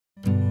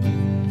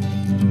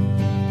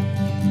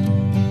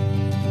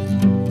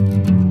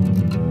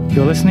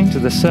You're listening to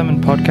the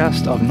Sermon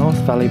Podcast of North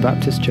Valley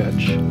Baptist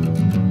Church.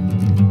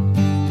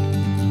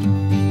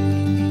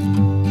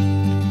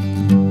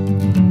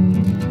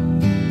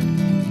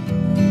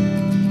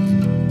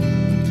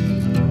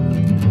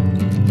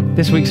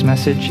 This week's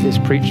message is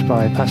preached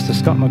by Pastor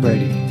Scott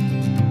McGrady.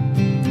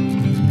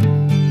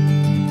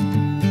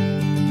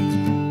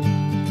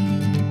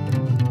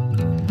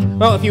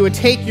 Well, if you would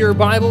take your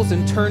Bibles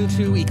and turn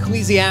to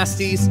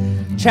Ecclesiastes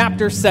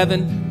chapter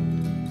 7,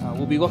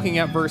 we'll be looking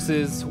at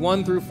verses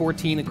 1 through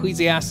 14,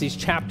 Ecclesiastes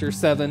chapter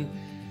 7,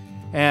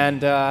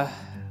 and I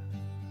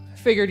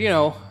figured,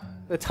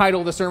 the title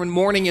of the sermon,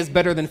 Mourning is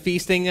Better Than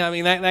Feasting. I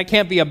mean, that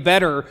can't be a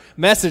better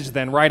message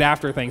than right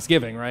after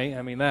Thanksgiving, right?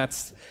 I mean,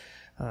 that's,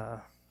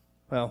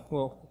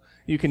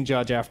 you can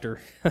judge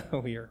after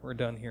we're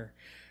done here.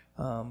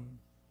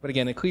 But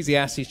again,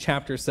 Ecclesiastes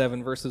chapter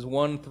 7, verses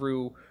 1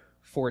 through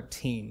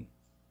 14.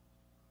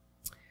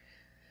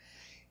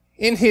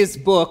 In his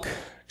book,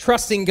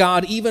 Trusting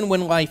God Even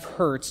When Life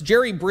Hurts,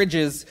 Jerry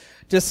Bridges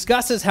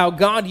discusses how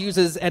God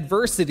uses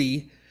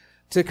adversity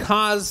to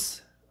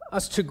cause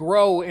us to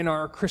grow in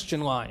our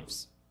Christian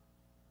lives.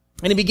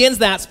 And he begins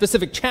that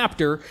specific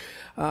chapter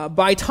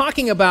by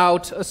talking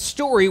about a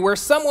story where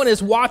someone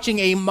is watching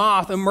a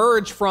moth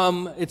emerge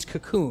from its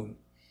cocoon.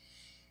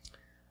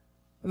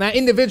 And that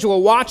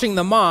individual watched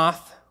the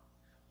moth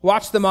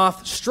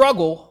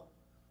struggle,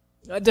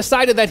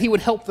 decided that he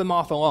would help the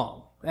moth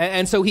along.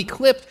 And so he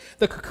clipped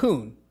the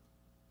cocoon.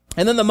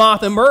 And then the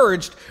moth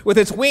emerged with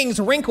its wings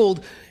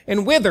wrinkled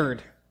and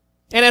withered.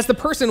 And as the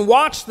person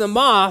watched the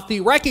moth, he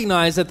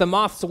recognized that the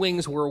moth's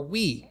wings were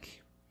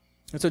weak.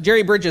 And so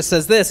Jerry Bridges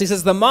says this. He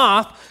says, the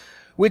moth,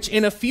 which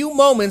in a few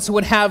moments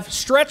would have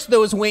stretched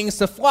those wings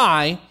to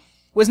fly,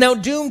 was now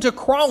doomed to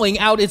crawling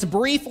out its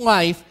brief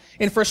life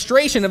in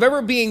frustration of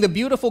ever being the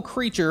beautiful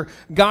creature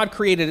God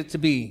created it to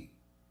be.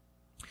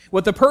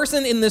 What the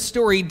person in this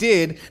story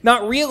did,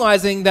 not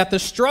realizing that the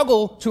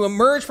struggle to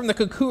emerge from the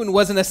cocoon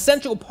was an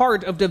essential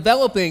part of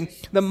developing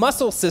the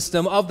muscle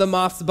system of the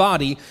moth's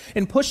body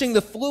and pushing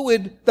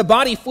the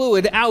body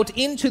fluid out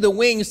into the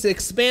wings to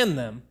expand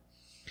them.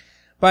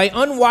 By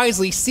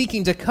unwisely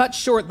seeking to cut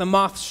short the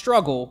moth's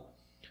struggle,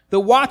 the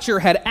watcher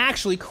had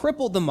actually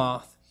crippled the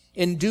moth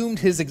and doomed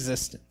his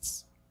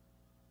existence.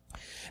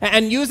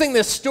 And using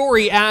this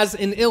story as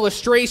an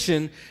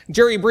illustration,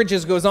 Jerry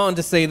Bridges goes on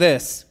to say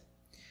this.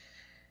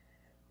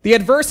 The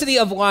adversity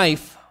of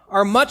life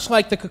are much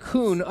like the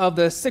cocoon of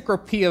the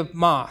Cecropia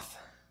moth.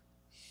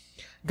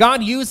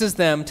 God uses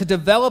them to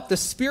develop the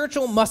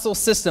spiritual muscle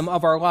system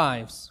of our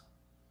lives.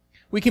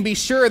 We can be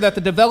sure that the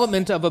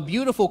development of a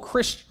beautiful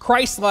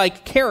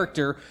Christ-like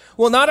character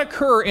will not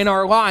occur in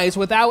our lives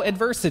without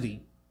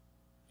adversity.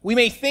 We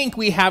may think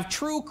we have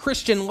true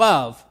Christian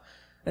love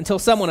until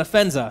someone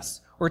offends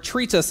us or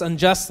treats us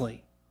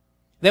unjustly.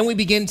 Then we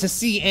begin to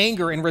see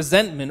anger and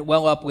resentment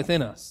well up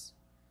within us.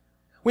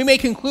 We may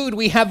conclude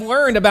we have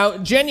learned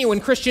about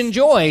genuine Christian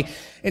joy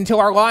until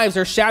our lives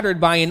are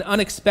shattered by an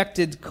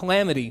unexpected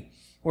calamity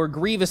or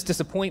grievous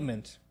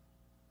disappointment.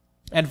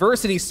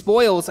 Adversity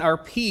spoils our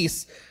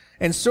peace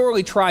and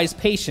sorely tries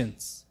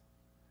patience.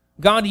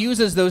 God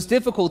uses those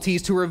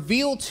difficulties to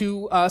reveal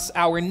to us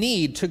our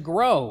need to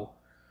grow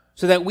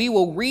so that we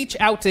will reach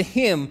out to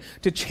Him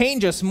to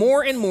change us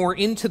more and more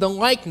into the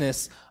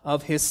likeness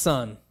of His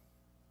Son.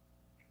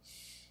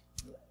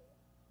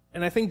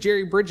 And I think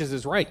Jerry Bridges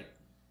is right.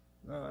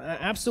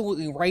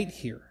 Absolutely right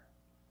here.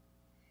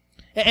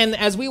 And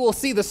as we will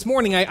see this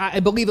morning, I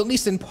believe, at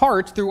least in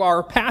part through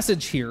our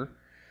passage here,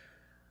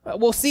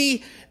 we'll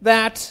see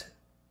that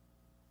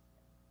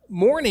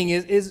mourning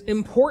is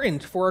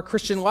important for a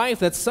Christian life,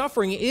 that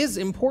suffering is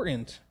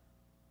important.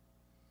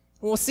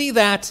 We'll see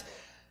that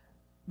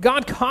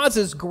God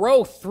causes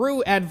growth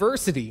through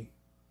adversity,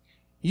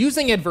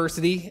 using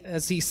adversity,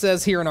 as he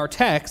says here in our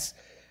text,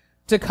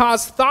 to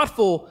cause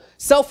thoughtful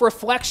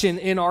self-reflection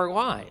in our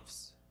lives.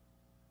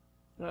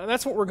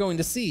 That's what we're going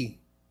to see.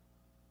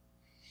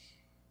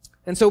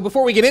 And so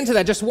before we get into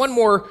that, just one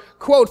more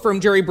quote from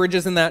Jerry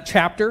Bridges in that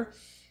chapter.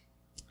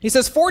 He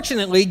says,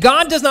 fortunately,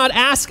 God does not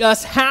ask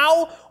us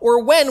how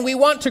or when we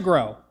want to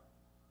grow.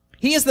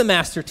 He is the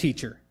master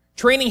teacher,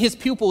 training his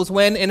pupils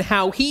when and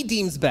how he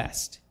deems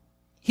best.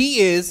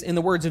 He is, in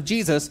the words of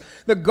Jesus,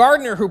 the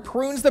gardener who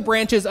prunes the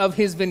branches of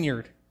his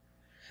vineyard.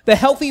 The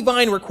healthy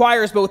vine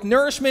requires both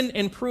nourishment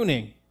and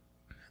pruning.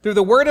 Through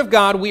the word of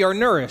God, we are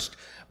nourished,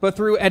 but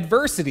through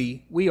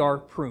adversity, we are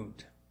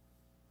pruned.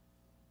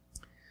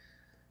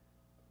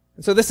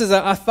 And so this is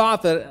a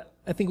thought that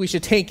I think we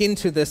should take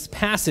into this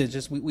passage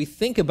as we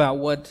think about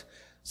what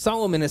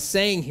Solomon is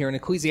saying here in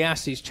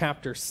Ecclesiastes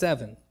chapter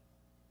 7.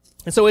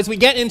 And so as we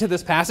get into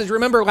this passage,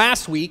 remember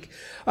last week,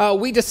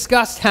 we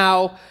discussed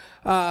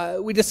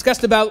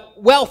about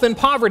wealth and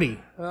poverty,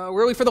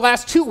 really for the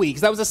last 2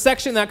 weeks. That was a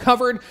section that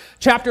covered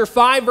chapter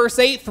 5, verse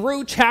 8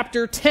 through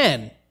chapter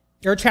 10,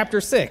 or chapter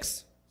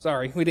 6.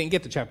 Sorry, we didn't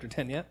get to chapter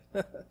 10 yet.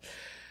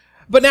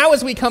 But now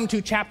as we come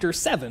to chapter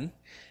 7,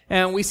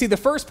 and we see the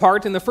first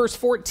part in the first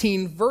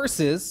 14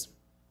 verses,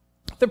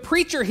 the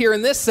preacher here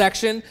in this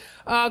section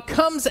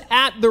comes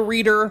at the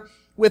reader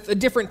with a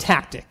different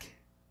tactic.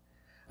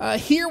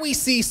 Here we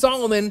see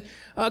Solomon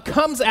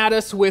comes at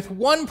us with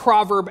one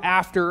proverb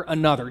after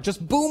another.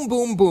 Just boom,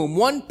 boom, boom.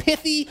 One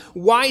pithy,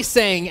 wise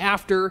saying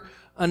after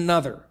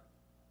another.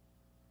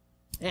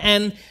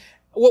 And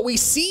what we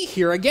see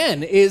here,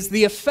 again, is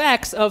the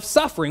effects of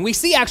suffering. We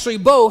see actually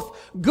both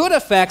good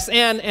effects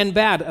and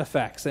bad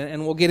effects,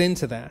 and we'll get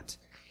into that.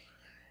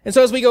 And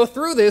so as we go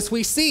through this,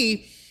 we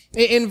see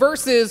in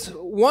verses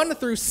 1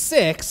 through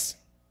 6,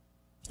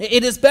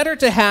 it is better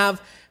to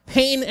have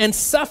pain and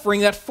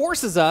suffering that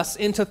forces us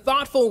into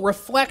thoughtful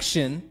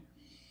reflection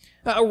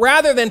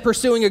rather than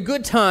pursuing a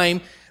good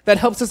time that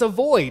helps us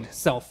avoid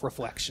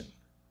self-reflection.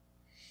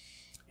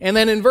 And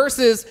then in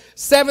verses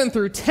 7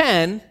 through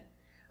 10,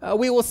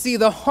 we will see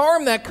the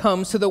harm that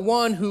comes to the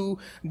one who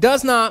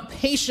does not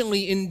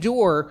patiently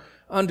endure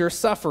under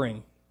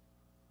suffering.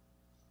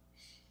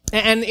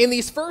 And in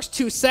these first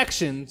two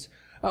sections,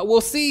 we'll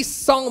see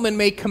Solomon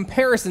make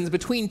comparisons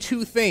between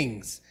two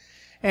things.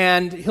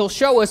 And he'll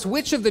show us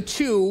which of the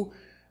two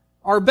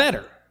are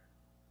better.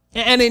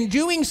 And in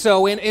doing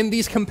so, in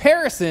these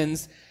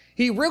comparisons,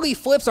 he really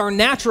flips our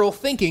natural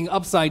thinking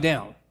upside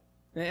down.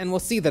 And we'll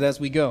see that as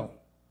we go.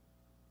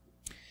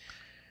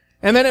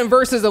 And then in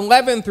verses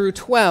 11 through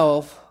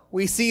 12,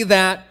 we see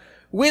that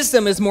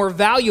wisdom is more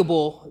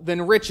valuable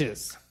than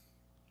riches.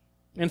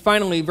 And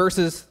finally,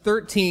 verses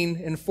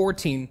 13 and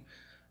 14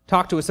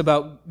 talk to us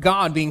about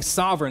God being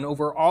sovereign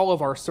over all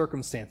of our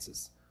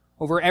circumstances,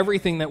 over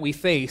everything that we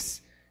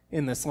face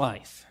in this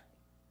life.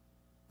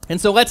 And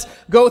so let's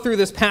go through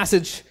this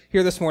passage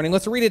here this morning.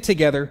 Let's read it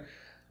together.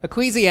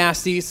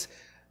 Ecclesiastes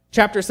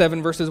chapter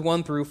 7, verses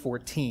 1 through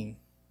 14.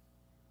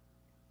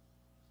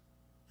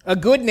 A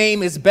good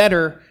name is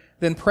better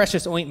than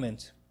precious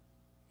ointment,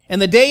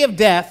 and the day of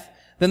death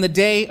than the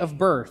day of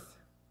birth.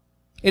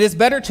 It is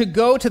better to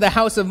go to the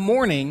house of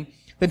mourning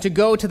than to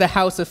go to the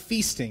house of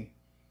feasting.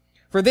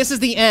 For this is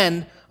the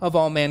end of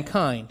all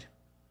mankind,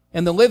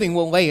 and the living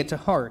will lay it to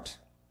heart.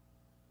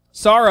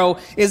 Sorrow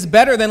is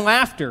better than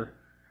laughter,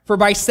 for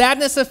by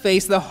sadness of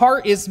face the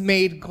heart is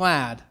made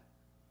glad.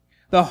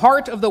 The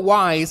heart of the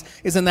wise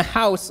is in the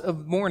house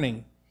of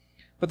mourning,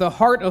 but the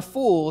heart of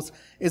fools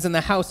is in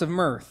the house of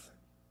mirth.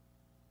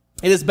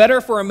 It is better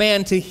for a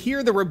man to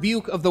hear the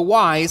rebuke of the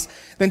wise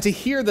than to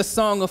hear the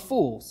song of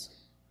fools.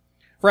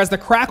 For as the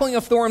crackling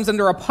of thorns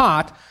under a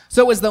pot,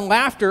 so is the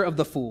laughter of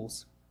the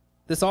fools.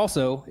 This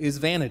also is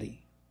vanity.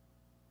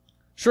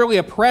 Surely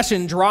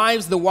oppression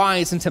drives the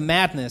wise into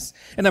madness,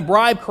 and a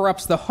bribe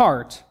corrupts the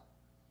heart.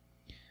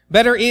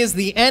 Better is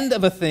the end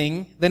of a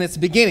thing than its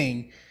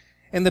beginning,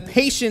 and the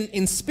patient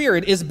in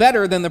spirit is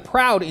better than the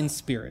proud in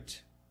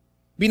spirit.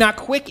 Be not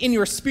quick in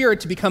your spirit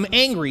to become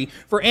angry,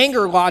 for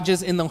anger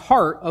lodges in the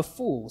heart of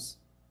fools.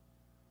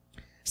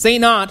 Say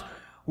not,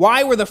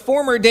 why were the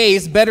former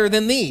days better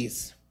than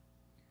these?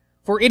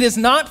 For it is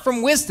not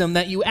from wisdom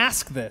that you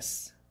ask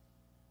this.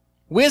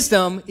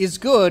 Wisdom is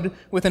good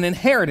with an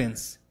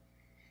inheritance,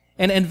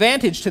 an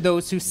advantage to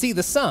those who see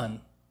the sun.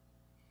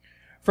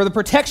 For the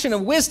protection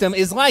of wisdom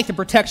is like the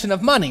protection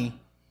of money,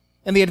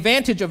 and the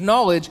advantage of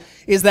knowledge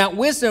is that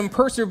wisdom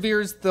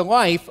perseveres the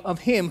life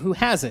of him who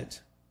has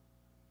it.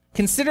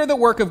 Consider the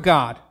work of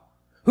God.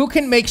 Who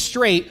can make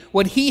straight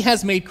what he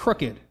has made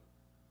crooked?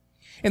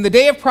 In the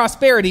day of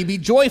prosperity, be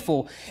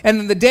joyful, and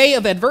in the day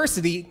of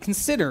adversity,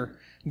 consider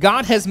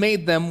God has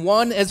made them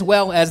one as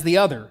well as the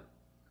other,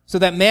 so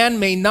that man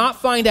may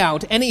not find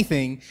out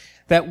anything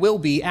that will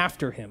be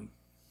after him.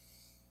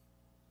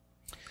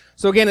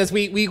 So again, as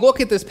we look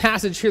at this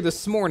passage here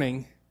this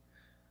morning,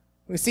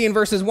 we see in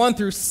verses 1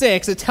 through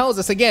 6, it tells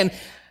us again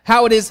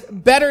how it is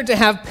better to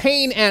have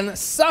pain and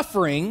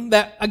suffering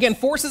that, again,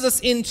 forces us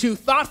into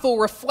thoughtful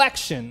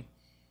reflection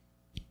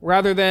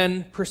rather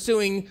than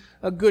pursuing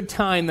a good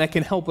time that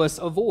can help us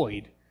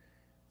avoid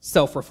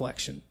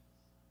self-reflection.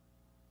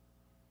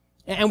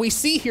 And we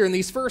see here in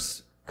these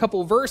first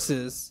couple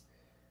verses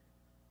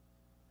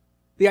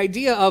the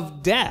idea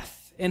of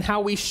death and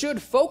how we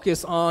should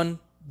focus on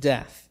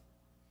death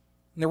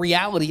and the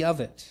reality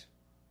of it.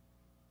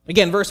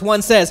 Again, verse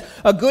 1 says,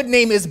 a good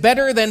name is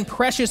better than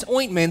precious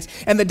ointments,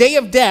 and the day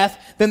of death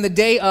than the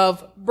day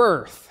of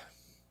birth.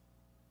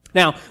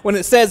 Now, when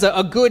it says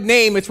a good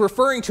name, it's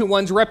referring to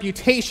one's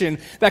reputation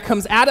that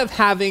comes out of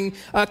having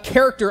a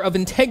character of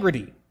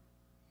integrity.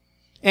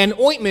 And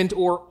ointment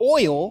or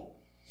oil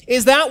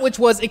is that which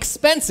was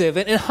expensive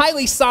and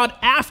highly sought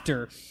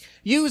after,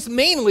 used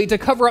mainly to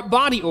cover up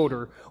body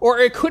odor, or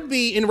it could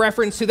be in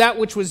reference to that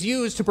which was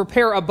used to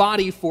prepare a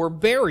body for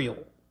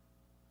burial.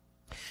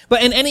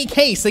 But in any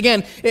case,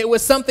 again, it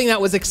was something that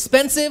was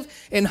expensive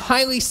and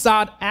highly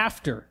sought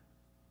after.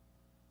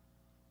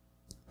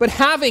 But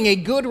having a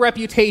good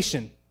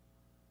reputation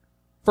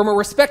from a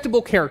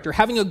respectable character,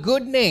 having a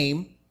good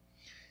name,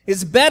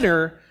 is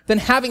better than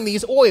having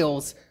these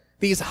oils,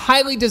 these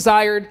highly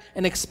desired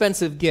and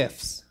expensive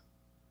gifts.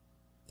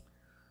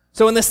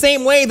 So in the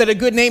same way that a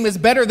good name is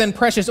better than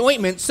precious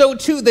ointment, so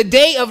too the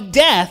day of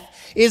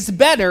death is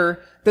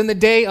better than the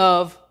day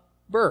of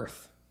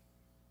birth.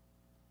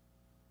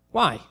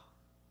 Why?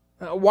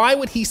 Why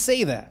would he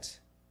say that?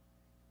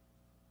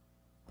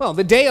 Well,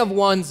 the day of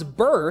one's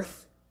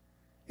birth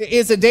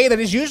is a day that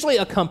is usually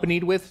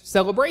accompanied with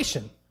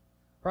celebration,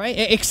 right?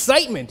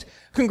 Excitement,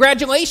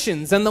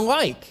 congratulations, and the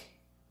like.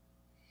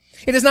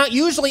 It is not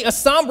usually a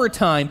somber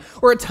time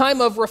or a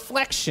time of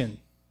reflection,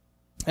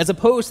 as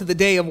opposed to the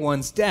day of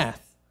one's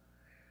death,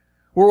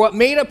 where what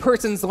made a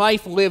person's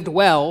life lived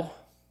well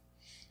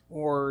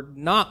or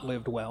not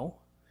lived well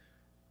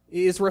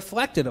is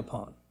reflected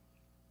upon.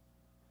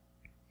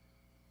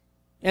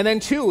 And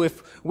then too,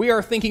 if we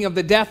are thinking of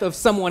the death of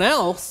someone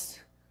else,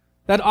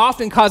 that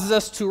often causes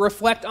us to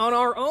reflect on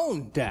our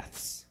own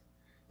deaths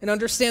and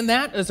understand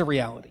that as a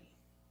reality.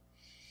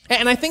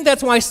 And I think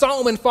that's why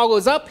Solomon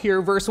follows up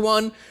here, verse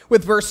 1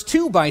 with verse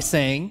 2 by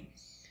saying,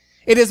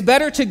 "It is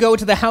better to go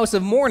to the house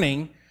of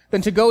mourning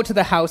than to go to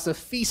the house of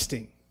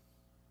feasting."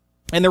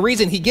 And the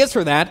reason he gives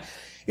for that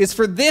is,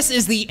 "For this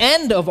is the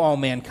end of all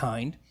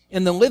mankind,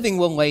 and the living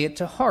will lay it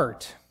to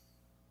heart."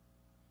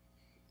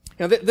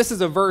 Now, this is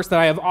a verse that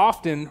I have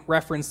often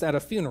referenced at a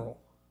funeral,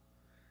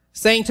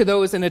 saying to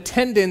those in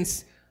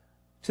attendance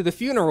to the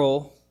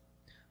funeral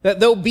that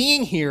though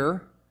being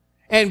here,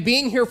 and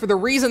being here for the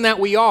reason that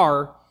we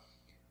are,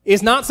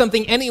 is not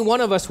something any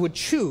one of us would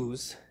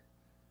choose,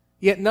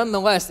 yet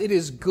nonetheless it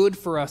is good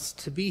for us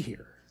to be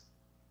here.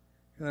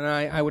 And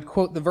I would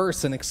quote the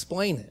verse and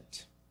explain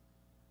it.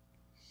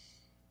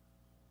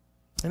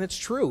 And it's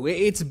true.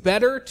 It's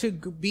better to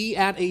be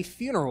at a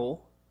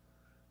funeral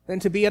than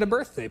to be at a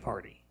birthday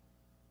party.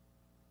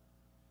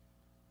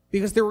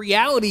 Because the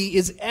reality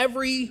is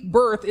every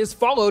birth is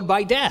followed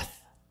by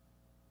death.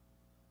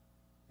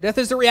 Death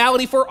is a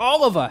reality for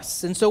all of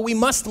us, and so we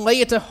must lay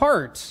it to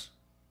heart.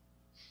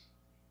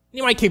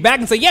 You might kick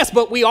back and say, yes,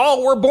 but we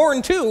all were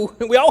born too.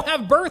 We all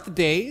have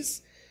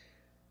birthdays.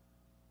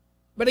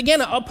 But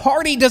again, a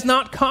party does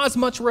not cause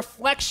much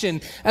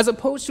reflection as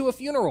opposed to a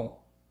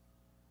funeral.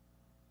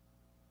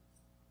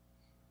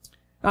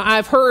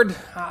 I've heard,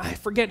 I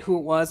forget who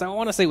it was, I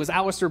want to say it was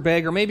Alistair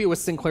Begg, or maybe it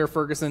was Sinclair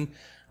Ferguson.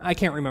 I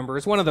can't remember.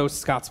 It's one of those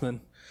Scotsmen.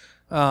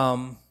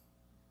 But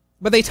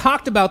they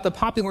talked about the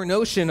popular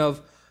notion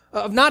of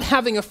not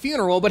having a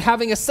funeral, but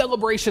having a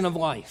celebration of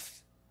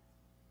life.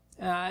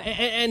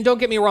 And don't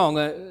get me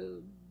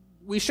wrong,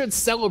 we should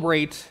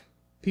celebrate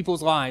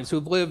people's lives who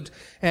have lived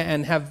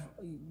and have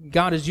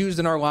God has used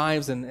in our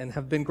lives and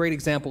have been great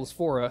examples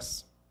for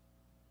us.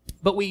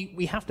 But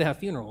we have to have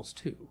funerals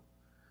too.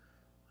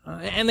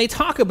 And they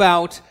talk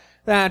about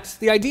that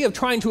the idea of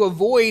trying to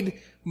avoid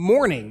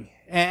mourning,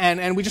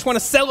 and we just want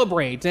to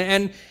celebrate.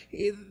 And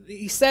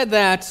he said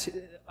that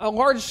a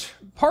large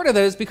part of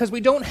that is because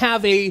we don't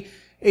have a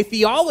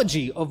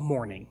theology of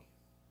mourning.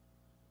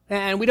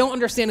 And we don't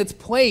understand its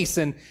place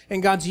and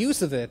God's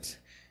use of it.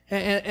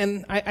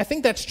 And I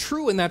think that's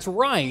true and that's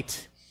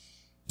right.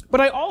 But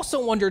I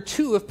also wonder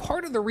too if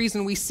part of the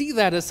reason we see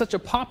that as such a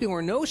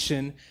popular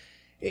notion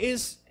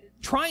is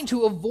trying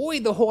to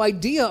avoid the whole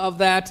idea of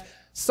that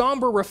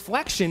somber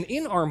reflection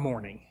in our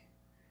mourning.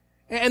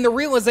 And the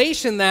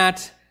realization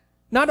that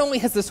not only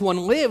has this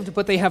one lived,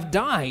 but they have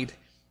died,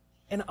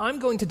 and I'm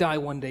going to die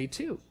one day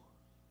too.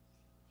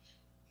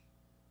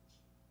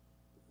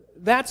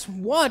 That's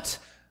what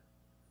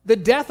the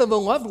death of a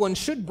loved one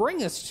should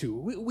bring us to.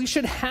 We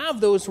should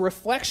have those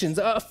reflections.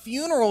 A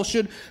funeral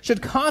should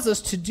cause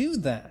us to do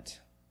that.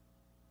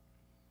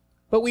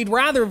 But we'd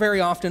rather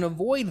very often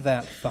avoid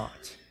that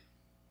thought.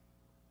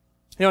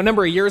 You know, a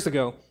number of years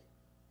ago,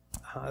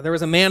 there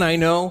was a man I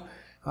know,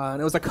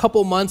 and it was a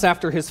couple months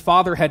after his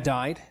father had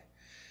died,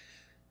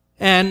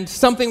 and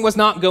something was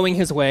not going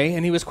his way,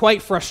 and he was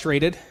quite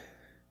frustrated.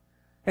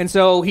 And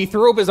so he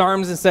threw up his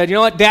arms and said, you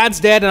know what,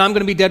 Dad's dead, and I'm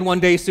going to be dead one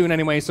day soon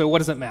anyway, so what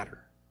does it matter?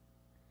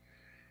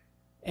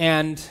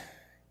 And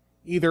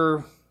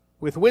either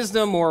with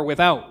wisdom or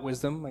without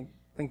wisdom, I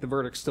think the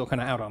verdict's still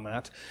kind of out on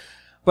that.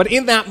 But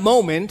in that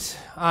moment,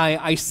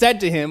 I said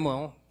to him,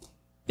 well,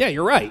 yeah,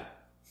 you're right.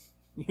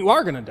 You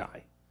are going to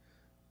die.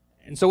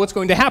 And so what's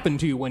going to happen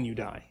to you when you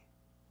die?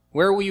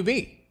 Where will you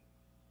be?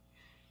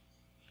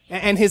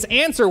 And his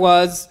answer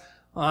was,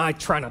 I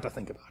try not to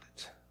think about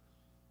it.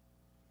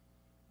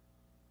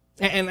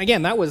 And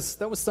again, that was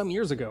some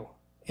years ago.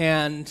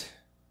 And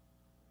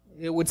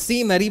it would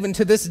seem that even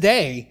to this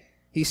day,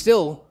 he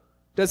still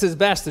does his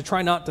best to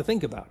try not to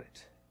think about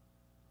it.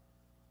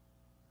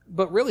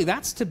 But really,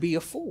 that's to be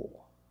a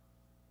fool.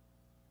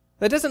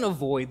 That doesn't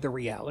avoid the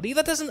reality.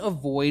 That doesn't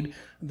avoid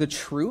the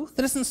truth.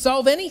 That doesn't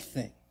solve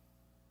anything.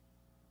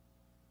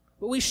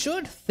 But we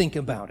should think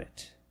about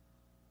it.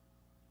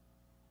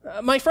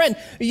 My friend,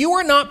 you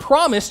are not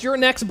promised your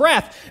next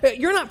breath.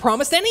 You're not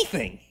promised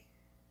anything.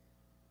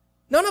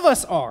 None of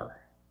us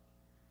are.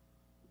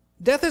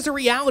 Death is a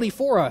reality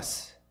for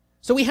us.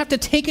 So we have to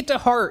take it to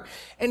heart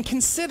and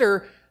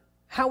consider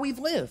how we've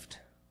lived.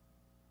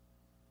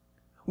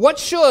 What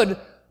should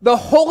the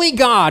holy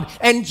God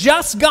and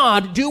just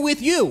God do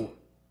with you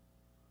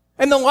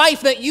and the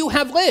life that you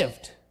have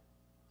lived?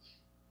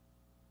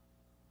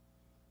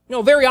 You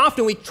know, very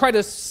often we try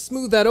to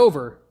smooth that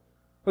over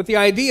with the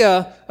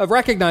idea of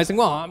recognizing,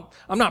 well,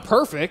 I'm not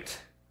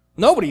perfect.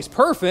 Nobody's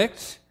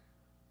perfect.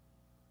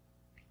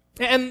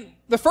 And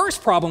The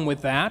first problem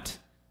with that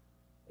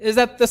is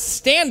that the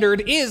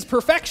standard is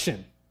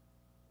perfection.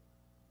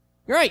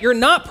 You're right, you're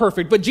not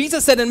perfect, but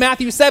Jesus said in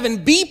Matthew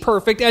 7, be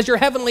perfect as your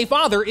heavenly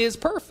Father is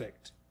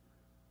perfect.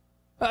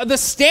 The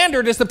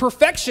standard is the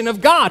perfection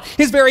of God,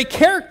 his very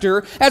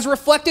character as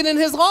reflected in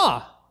his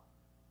law.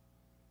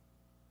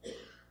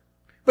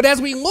 But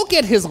as we look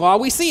at his law,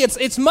 we see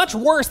it's much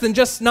worse than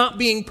just not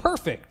being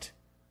perfect.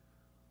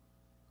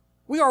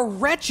 We are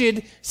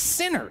wretched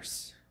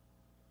sinners.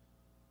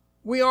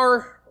 We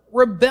are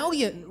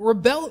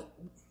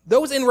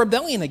those in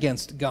rebellion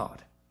against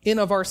God, in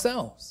of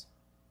ourselves.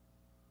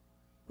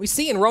 We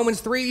see in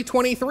Romans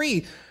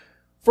 3:23,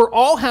 for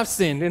all have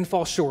sinned and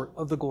fall short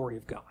of the glory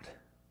of God.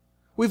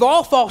 We've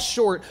all fallen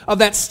short of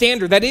that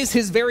standard that is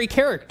his very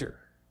character.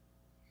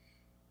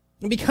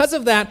 And because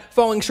of that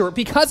falling short,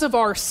 because of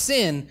our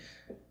sin,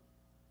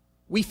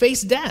 we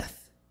face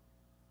death.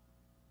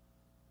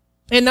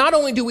 And not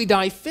only do we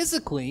die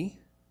physically,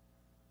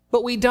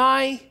 but we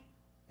die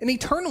an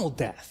eternal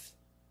death.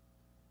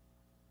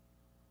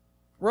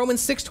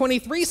 Romans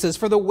 6:23 says,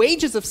 for the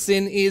wages of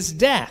sin is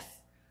death,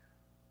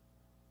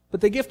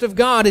 but the gift of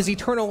God is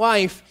eternal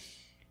life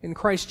in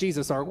Christ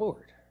Jesus our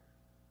Lord.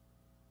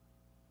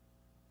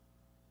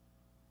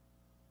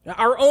 Now,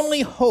 our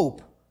only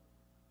hope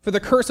for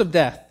the curse of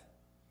death,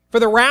 for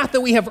the wrath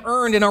that we have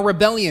earned in our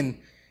rebellion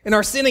and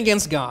our sin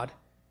against God,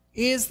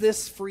 is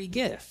this free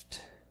gift.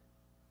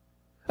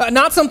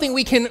 Not something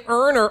we can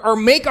earn or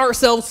make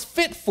ourselves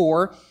fit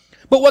for,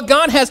 but what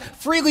God has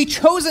freely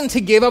chosen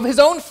to give, of his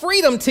own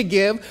freedom to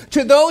give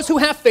to those who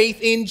have faith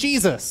in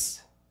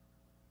Jesus.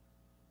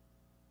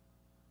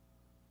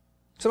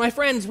 So my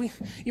friends,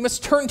 you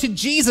must turn to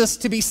Jesus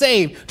to be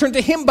saved. Turn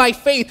to him by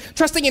faith,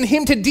 trusting in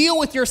him to deal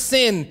with your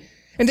sin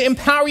and to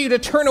empower you to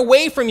turn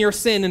away from your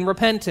sin in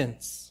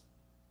repentance.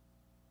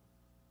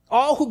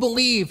 All who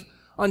believe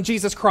on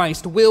Jesus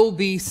Christ will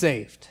be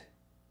saved.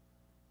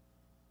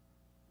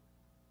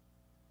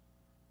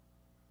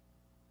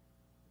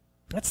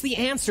 That's the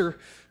answer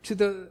to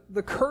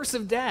the curse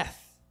of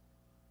death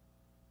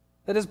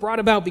that is brought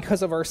about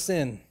because of our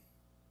sin.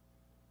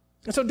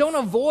 And so don't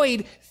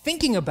avoid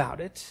thinking about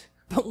it,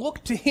 but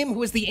look to him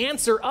who is the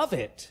answer of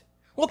it.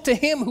 Look to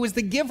him who is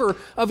the giver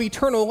of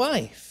eternal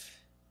life.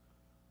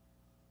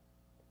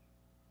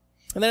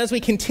 And then as we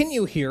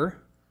continue here,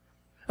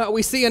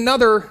 we see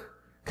another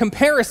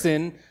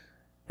comparison,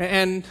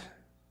 and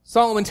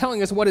Solomon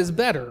telling us what is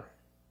better.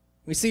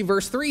 We see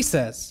verse 3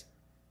 says,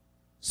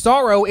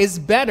 sorrow is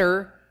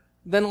better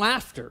than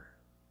laughter.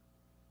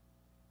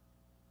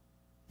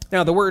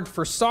 Now, the word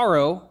for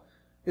sorrow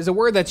is a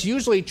word that's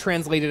usually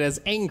translated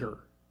as anger.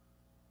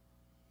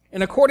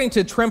 And according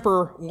to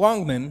Tremper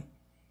Longman,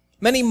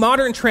 many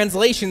modern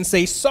translations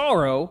say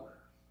sorrow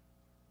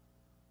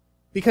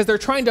because they're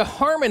trying to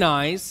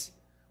harmonize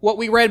what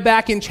we read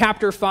back in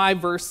chapter 5,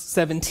 verse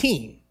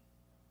 17.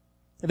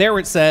 There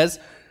it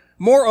says,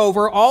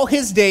 moreover, all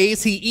his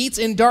days he eats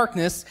in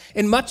darkness,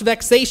 in much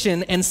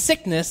vexation and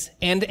sickness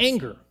and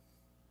anger.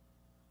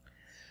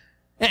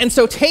 And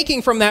so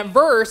taking from that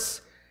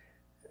verse,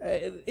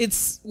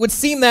 it would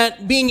seem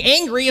that being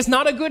angry is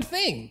not a good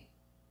thing.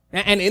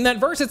 And in that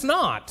verse, it's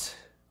not.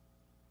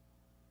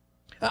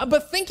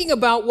 But thinking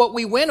about what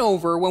we went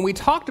over when we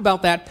talked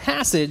about that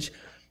passage,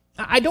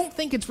 I don't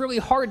think it's really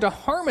hard to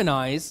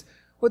harmonize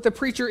what the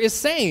preacher is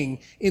saying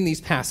in these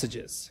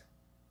passages.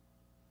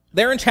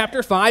 There in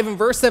chapter 5 and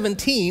verse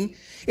 17,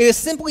 it is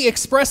simply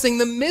expressing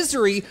the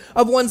misery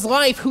of one's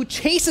life who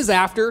chases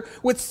after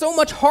with so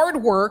much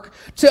hard work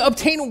to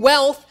obtain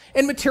wealth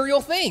and material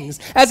things,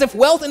 as if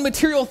wealth and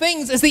material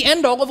things is the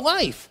end all of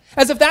life,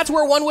 as if that's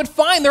where one would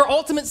find their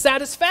ultimate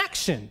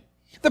satisfaction.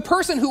 The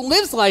person who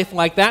lives life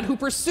like that, who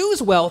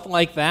pursues wealth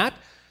like that,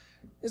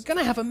 is going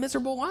to have a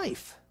miserable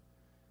life.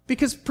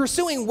 Because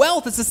pursuing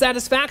wealth as the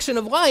satisfaction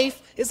of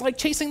life is like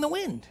chasing the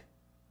wind.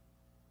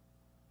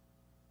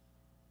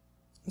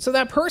 And so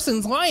that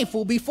person's life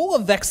will be full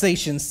of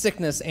vexation,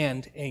 sickness,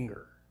 and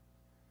anger.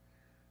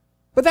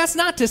 But that's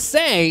not to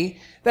say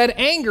that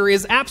anger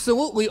is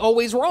absolutely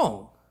always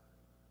wrong.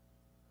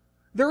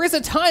 There is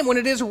a time when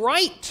it is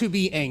right to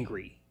be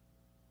angry.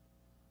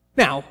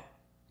 Now,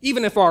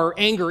 even if our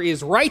anger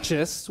is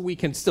righteous, we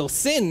can still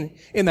sin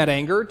in that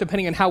anger,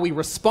 depending on how we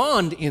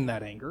respond in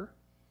that anger.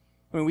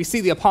 I mean, we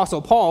see the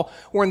Apostle Paul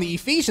warn the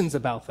Ephesians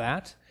about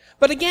that.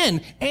 But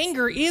again,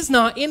 anger is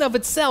not in of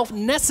itself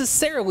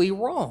necessarily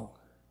wrong.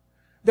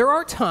 There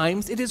are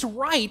times it is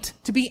right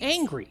to be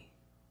angry.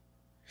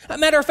 As a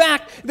matter of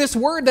fact, this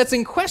word that's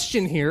in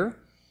question here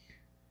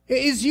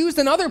is used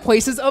in other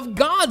places of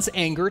God's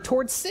anger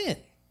towards sin.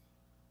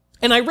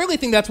 And I really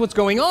think that's what's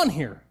going on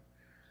here.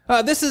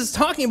 This is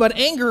talking about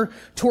anger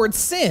towards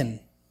sin.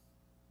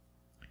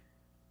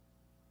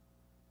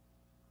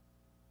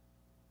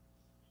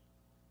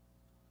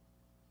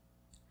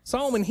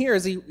 Solomon here,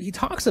 as he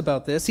talks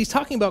about this, he's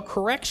talking about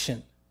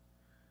correction.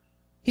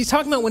 He's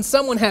talking about when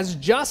someone has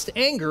just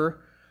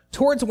anger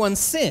towards one's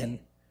sin,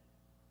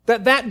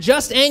 that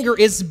just anger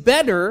is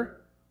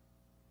better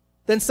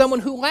than someone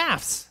who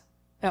laughs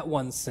at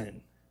one's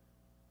sin.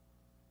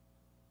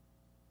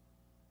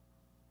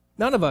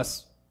 None of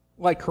us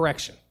like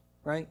correction,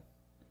 right?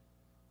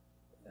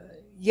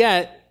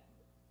 Yet,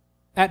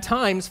 at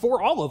times,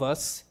 for all of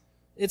us,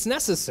 it's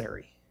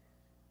necessary.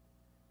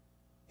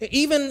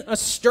 Even a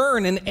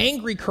stern and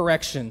angry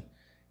correction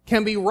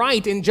can be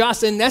right and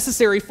just and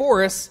necessary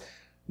for us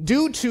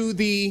due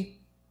to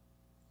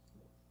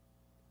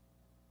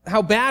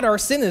how bad our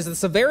sin is, the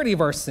severity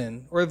of our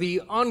sin, or the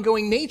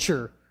ongoing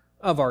nature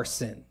of our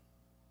sin.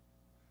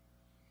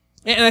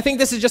 And I think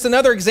this is just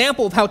another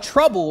example of how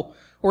trouble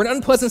or an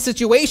unpleasant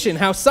situation,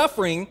 how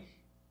suffering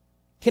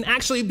can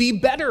actually be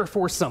better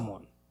for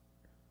someone.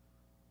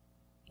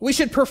 We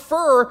should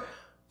prefer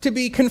to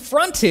be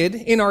confronted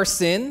in our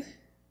sin,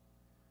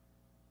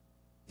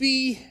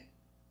 be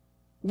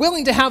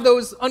willing to have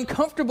those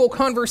uncomfortable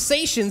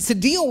conversations to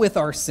deal with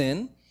our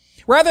sin,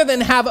 rather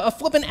than have a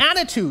flippant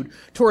attitude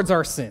towards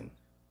our sin.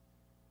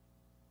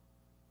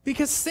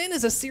 Because sin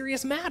is a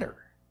serious matter.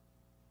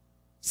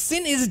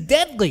 Sin is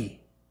deadly.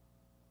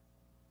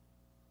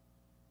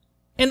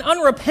 And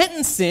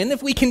unrepentant sin,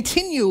 if we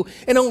continue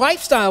in a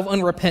lifestyle of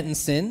unrepentant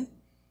sin,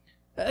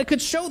 it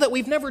could show that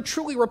we've never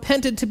truly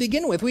repented to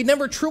begin with. We've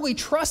never truly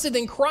trusted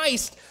in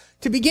Christ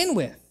to begin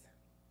with.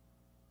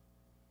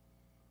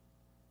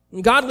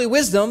 Godly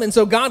wisdom, and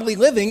so godly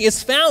living,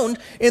 is found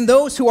in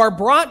those who are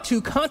brought to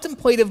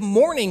contemplative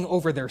mourning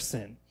over their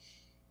sin,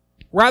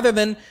 rather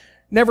than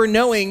never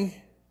knowing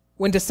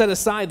when to set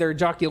aside their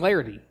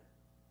jocularity,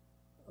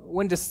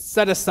 when to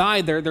set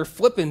aside their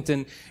flippant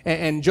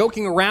and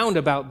joking around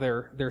about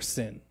their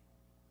sin.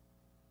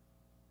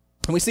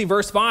 And we see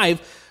verse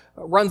 5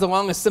 runs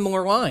along a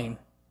similar line,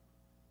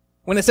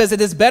 when it says,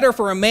 "It is better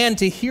for a man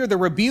to hear the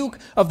rebuke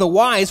of the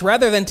wise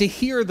rather than to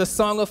hear the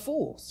song of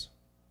fools."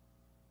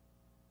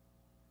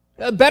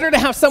 Better to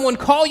have someone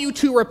call you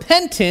to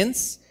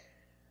repentance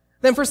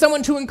than for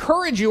someone to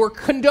encourage you or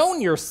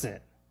condone your sin.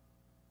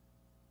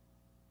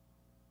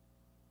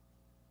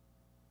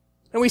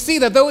 And we see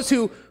that those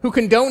who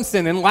condone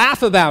sin and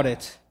laugh about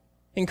it,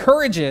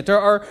 encourage it,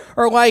 or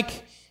are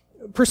like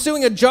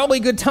pursuing a jolly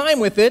good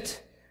time with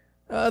it,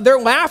 their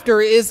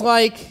laughter is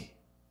like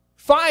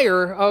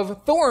fire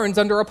of thorns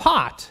under a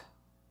pot.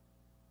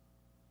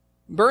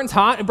 It burns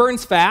hot, it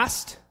burns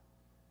fast,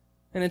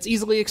 and it's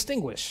easily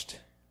extinguished.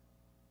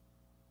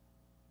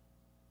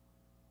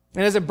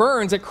 And as it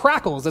burns, it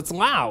crackles, it's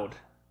loud,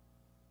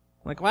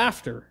 like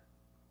laughter.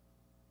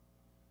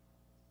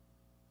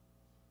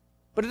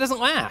 But it doesn't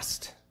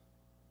last.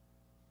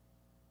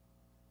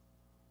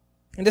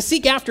 And to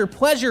seek after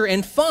pleasure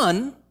and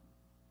fun,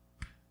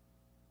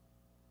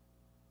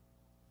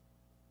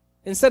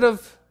 instead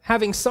of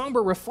having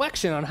somber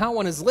reflection on how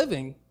one is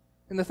living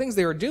and the things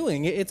they are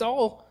doing, it's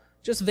all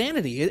just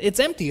vanity. It's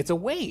empty. It's a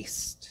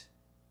waste.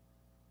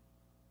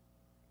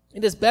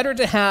 It is better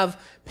to have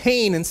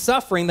pain and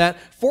suffering that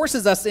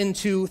forces us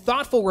into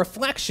thoughtful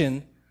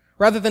reflection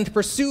rather than to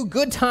pursue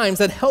good times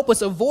that help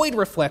us avoid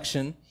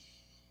reflection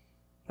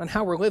on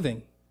how we're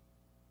living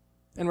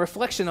and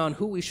reflection on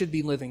who we should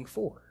be living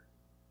for.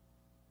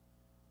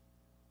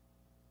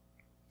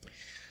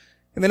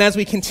 And then as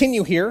we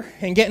continue here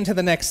and get into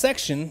the next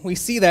section, we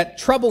see that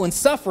trouble and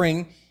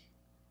suffering,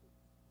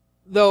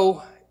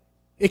 though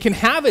it can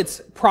have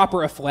its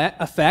proper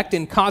effect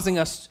in causing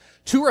us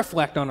to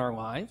reflect on our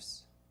lives,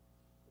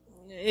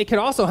 it could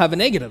also have a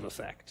negative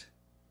effect.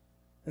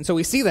 And so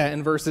we see that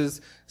in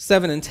verses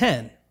 7 and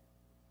 10.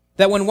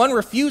 That when one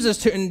refuses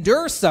to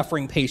endure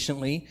suffering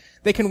patiently,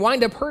 they can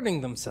wind up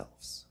hurting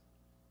themselves.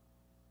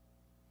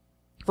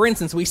 For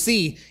instance, we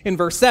see in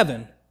verse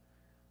 7,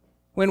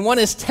 when one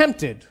is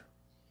tempted,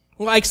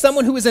 like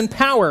someone who is in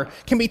power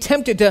can be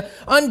tempted to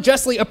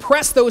unjustly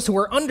oppress those who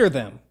are under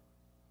them.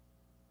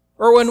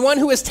 Or when one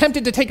who is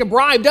tempted to take a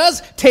bribe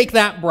does take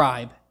that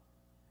bribe,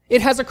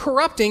 it has a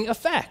corrupting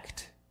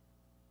effect,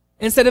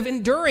 instead of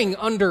enduring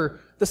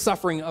under the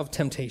suffering of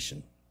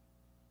temptation.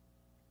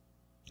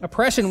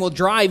 Oppression will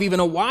drive even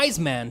a wise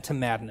man to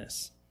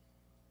madness.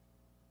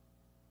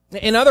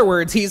 In other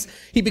words,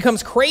 he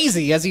becomes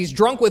crazy as he's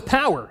drunk with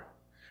power,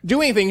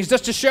 doing things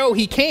just to show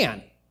he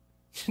can,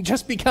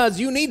 just because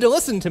you need to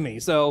listen to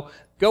me, so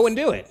go and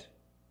do it.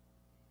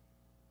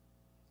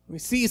 We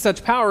see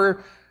such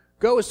power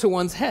goes to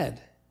one's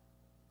head.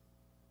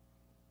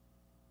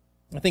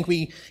 I think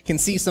we can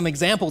see some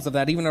examples of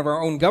that even of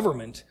our own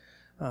government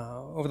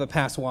over the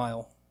past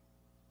while.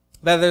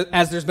 That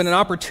as there's been an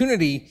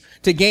opportunity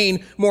to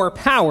gain more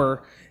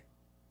power,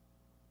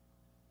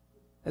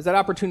 as that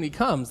opportunity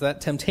comes, that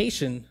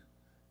temptation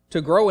to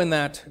grow in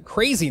that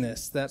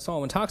craziness that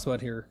Solomon talks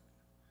about here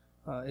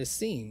is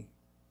seen.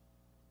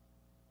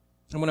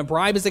 And when a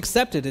bribe is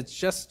accepted, it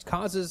just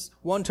causes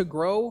one to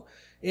grow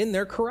in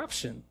their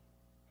corruption.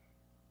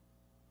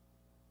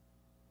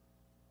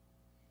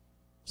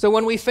 So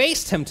when we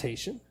face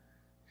temptation,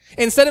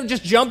 instead of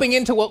just jumping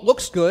into what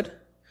looks good,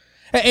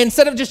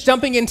 instead of just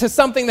jumping into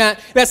something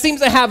that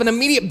seems to have an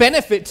immediate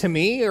benefit to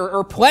me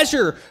or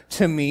pleasure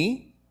to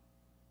me,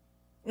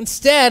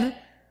 instead,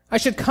 I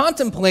should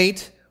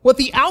contemplate what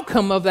the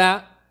outcome of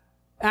that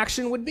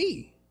action would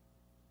be.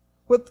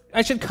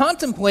 I should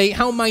contemplate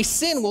how my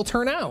sin will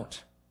turn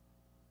out.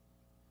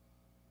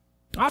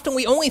 Often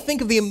we only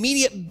think of the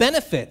immediate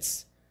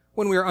benefits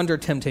when we are under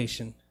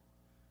temptation.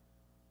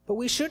 But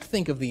we should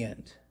think of the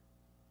end.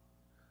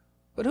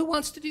 But who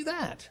wants to do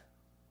that?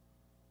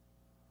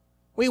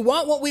 We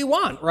want what we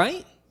want,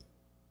 right?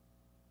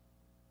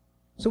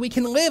 So we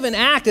can live and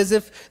act as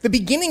if the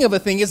beginning of a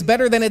thing is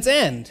better than its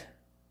end.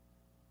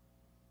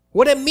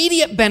 What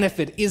immediate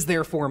benefit is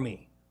there for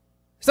me?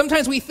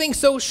 Sometimes we think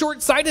so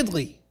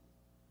short-sightedly.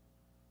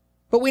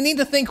 But we need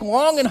to think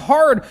long and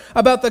hard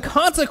about the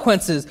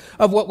consequences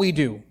of what we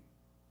do.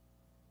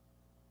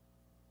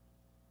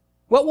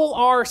 What will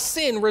our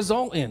sin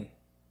result in?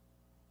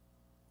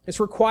 This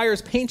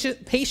requires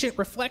patient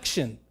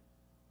reflection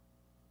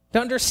to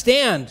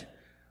understand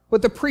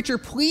what the preacher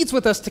pleads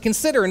with us to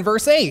consider in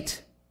verse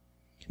 8.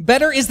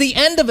 Better is the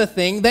end of a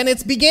thing than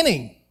its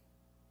beginning.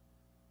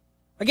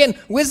 Again,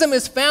 wisdom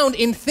is found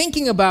in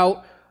thinking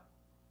about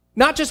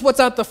not just what's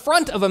at the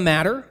front of a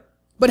matter,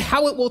 but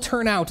how it will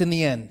turn out in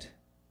the end.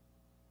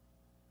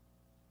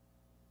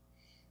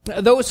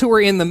 Those who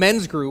were in the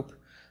men's group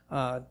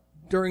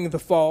during the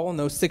fall in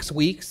those 6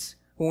 weeks,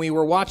 when we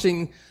were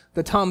watching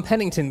the Tom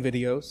Pennington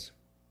videos,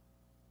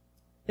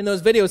 in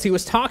those videos he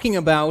was talking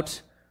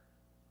about,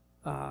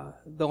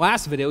 the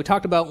last video, he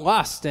talked about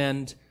lust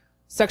and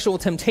sexual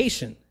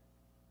temptation.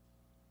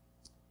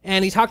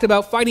 And he talked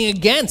about fighting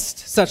against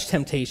such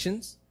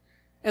temptations.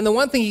 And the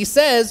one thing he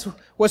says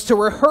was to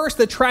rehearse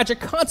the tragic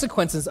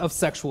consequences of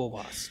sexual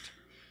lust.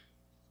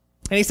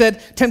 And he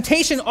said,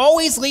 temptation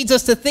always leads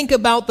us to think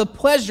about the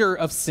pleasure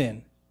of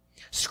sin.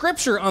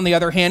 Scripture, on the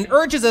other hand,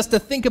 urges us to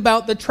think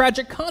about the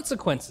tragic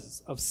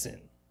consequences of sin.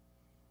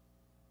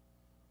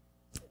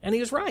 And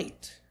he was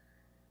right.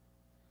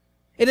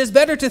 It is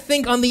better to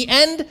think on the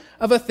end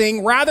of a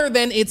thing rather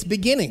than its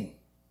beginning.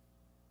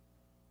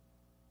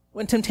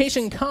 When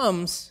temptation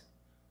comes,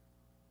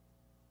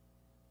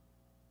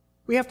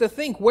 we have to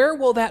think, where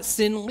will that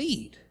sin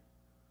lead?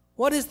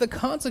 What is the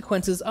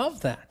consequences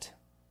of that?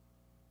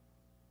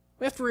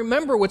 We have to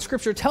remember what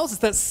Scripture tells us,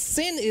 that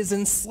sin is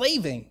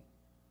enslaving.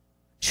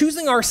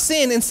 Choosing our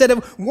sin instead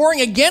of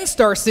warring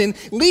against our sin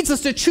leads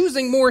us to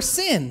choosing more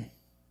sin.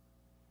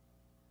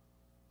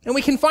 And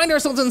we can find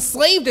ourselves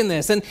enslaved in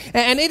this. And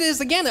it is,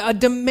 again, a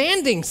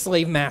demanding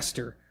slave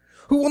master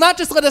who will not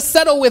just let us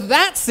settle with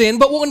that sin,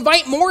 but will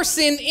invite more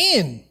sin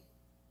in.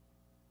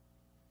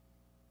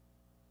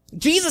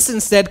 Jesus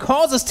instead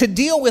calls us to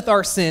deal with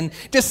our sin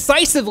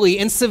decisively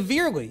and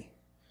severely.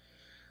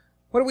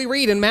 What do we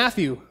read in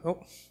Matthew?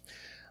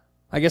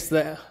 I guess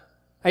I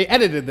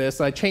edited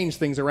this. I changed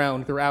things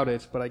around throughout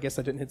it, but I guess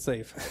I didn't hit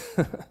save.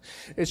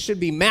 It should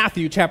be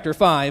Matthew chapter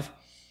 5,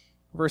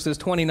 verses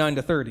 29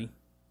 to 30.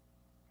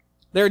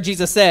 There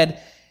Jesus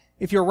said,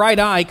 "If your right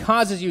eye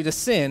causes you to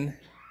sin,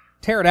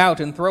 tear it out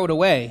and throw it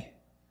away.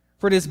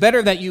 For it is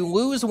better that you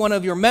lose one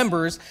of your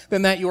members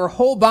than that your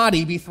whole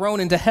body be thrown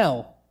into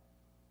hell.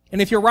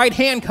 And if your right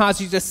hand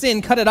causes you to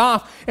sin, cut it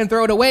off and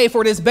throw it away.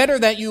 For it is better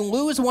that you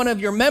lose one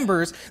of your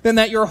members than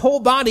that your whole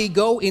body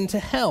go into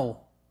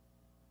hell."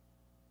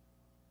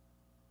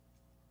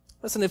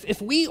 Listen,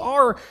 if we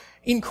are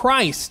in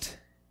Christ,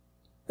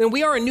 then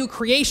we are a new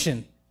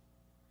creation.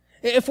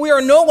 If we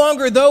are no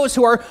longer those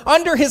who are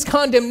under his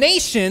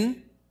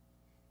condemnation,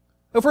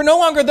 if we're no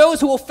longer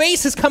those who will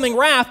face his coming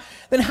wrath,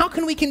 then how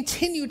can we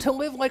continue to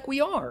live like we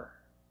are?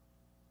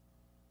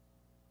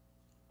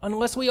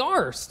 Unless we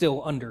are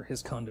still under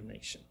his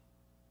condemnation.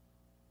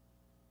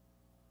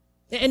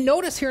 And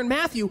notice here in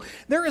Matthew,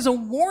 there is a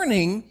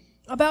warning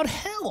about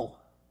hell.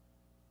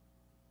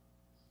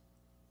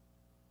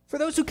 For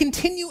those who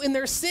continue in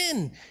their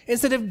sin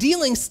instead of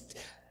dealing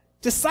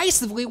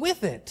decisively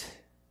with it.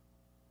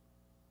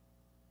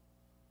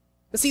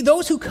 But see,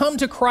 those who come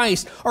to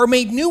Christ are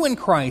made new in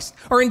Christ,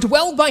 are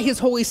indwelled by his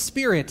Holy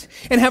Spirit,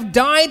 and have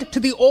died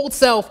to the old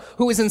self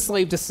who is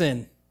enslaved to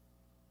sin.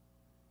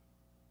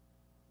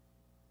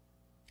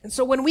 And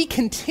so when we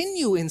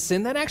continue in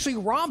sin, that actually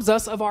robs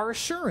us of our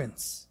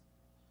assurance.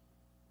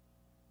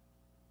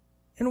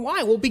 And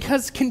why? Well,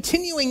 because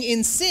continuing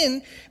in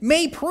sin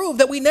may prove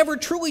that we never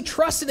truly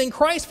trusted in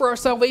Christ for our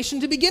salvation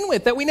to begin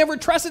with, that we never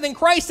trusted in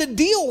Christ to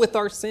deal with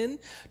our sin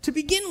to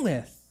begin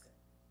with.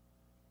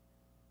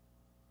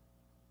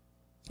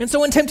 And so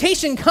when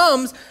temptation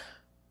comes,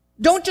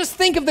 don't just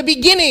think of the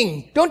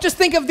beginning. Don't just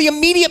think of the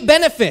immediate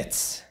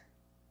benefits.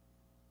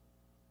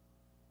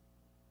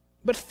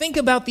 But think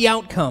about the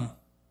outcome.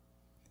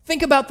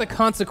 Think about the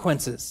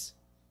consequences.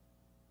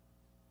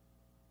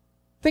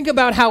 Think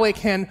about how it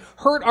can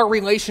hurt our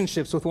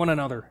relationships with one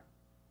another,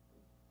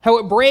 how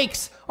it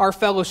breaks our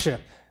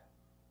fellowship.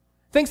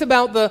 Think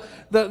about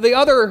the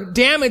other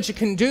damage it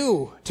can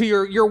do to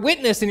your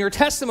witness and your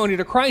testimony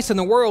to Christ in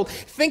the world.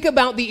 Think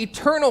about the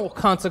eternal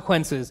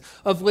consequences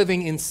of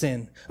living in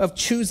sin, of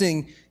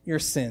choosing your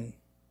sin.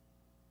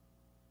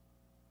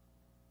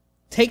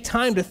 Take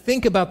time to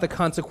think about the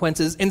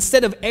consequences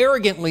instead of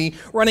arrogantly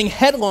running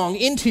headlong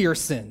into your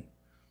sin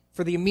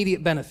for the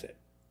immediate benefit.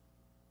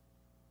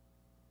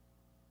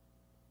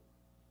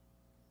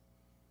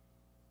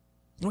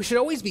 We should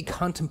always be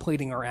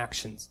contemplating our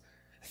actions,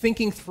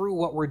 thinking through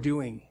what we're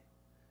doing,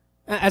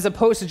 as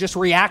opposed to just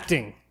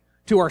reacting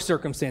to our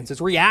circumstances,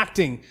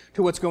 reacting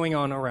to what's going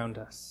on around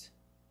us.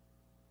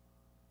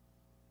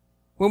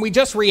 When we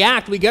just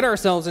react, we get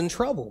ourselves in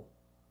trouble.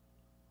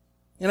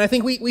 And I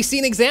think we see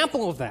an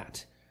example of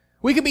that.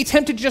 We could be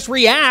tempted to just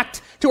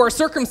react to our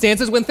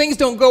circumstances when things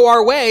don't go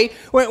our way,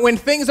 when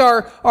things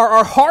are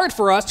hard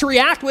for us, to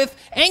react with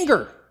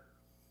anger.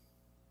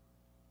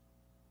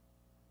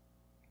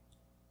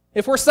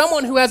 If we're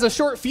someone who has a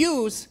short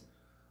fuse,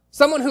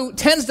 someone who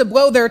tends to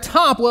blow their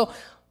top, well,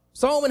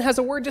 Solomon has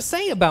a word to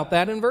say about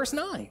that in verse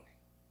 9.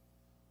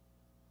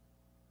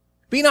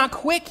 Be not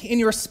quick in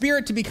your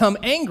spirit to become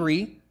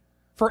angry,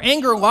 for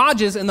anger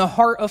lodges in the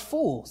heart of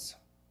fools.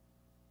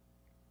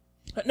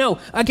 No,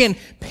 again,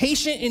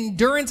 patient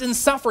endurance in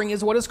suffering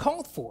is what is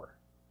called for.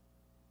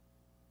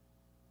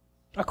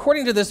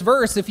 According to this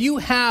verse, if you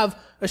have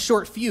a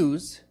short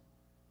fuse,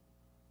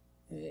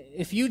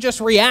 if you just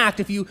react,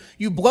 if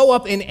you blow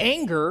up in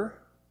anger,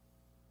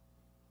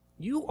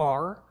 you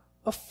are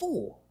a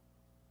fool.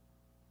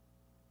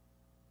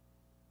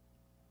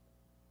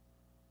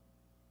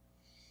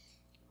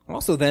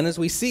 Also then, as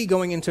we see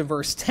going into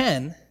verse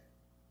 10,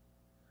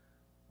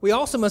 we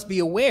also must be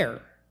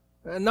aware.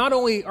 Not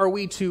only are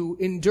we to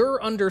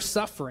endure under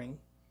suffering,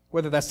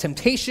 whether that's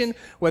temptation,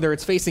 whether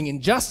it's facing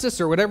injustice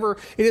or whatever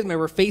it is, maybe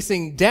we're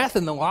facing death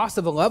and the loss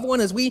of a loved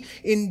one, as we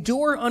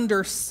endure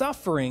under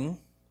suffering,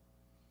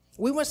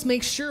 we must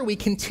make sure we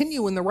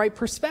continue in the right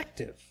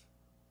perspective.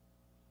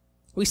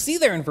 We see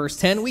there in verse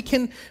 10, we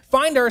can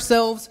find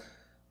ourselves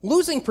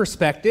losing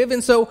perspective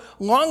and so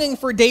longing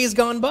for days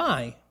gone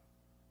by,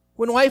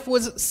 when life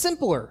was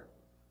simpler,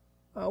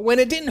 when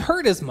it didn't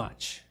hurt as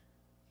much.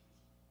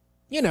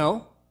 You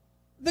know,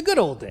 the good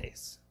old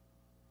days.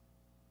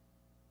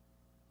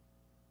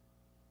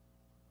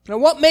 Now,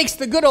 what makes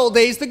the good old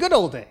days the good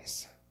old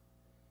days?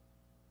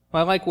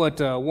 Well, I like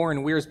what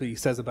Warren Wiersbe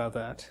says about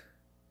that.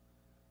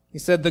 He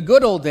said, the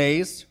good old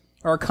days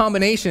are a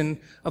combination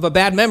of a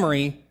bad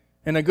memory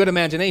and a good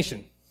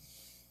imagination.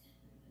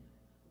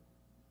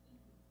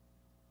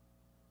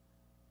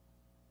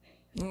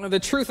 The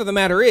truth of the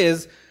matter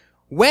is,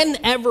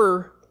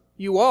 whenever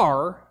you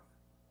are,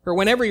 or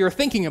whenever you're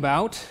thinking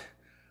about,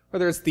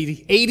 whether it's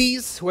the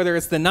 80s, whether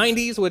it's the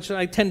 90s, which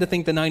I tend to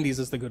think the 90s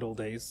is the good old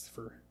days,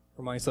 for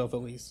myself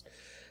at least,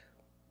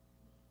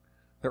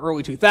 the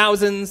early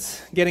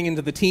 2000s, getting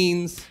into the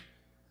teens,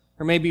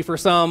 or maybe for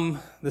some,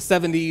 the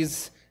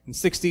 70s and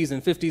 60s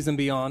and 50s and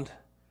beyond.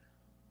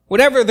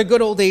 Whatever the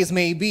good old days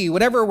may be,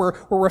 whatever we're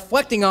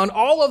reflecting on,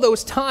 all of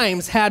those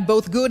times had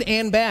both good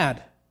and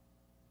bad.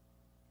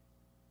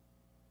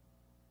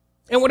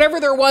 And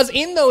whatever there was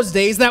in those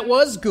days that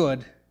was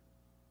good,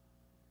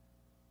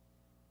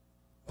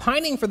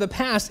 pining for the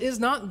past is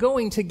not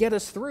going to get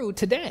us through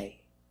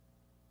today.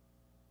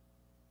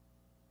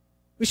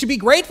 We should be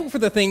grateful for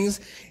the things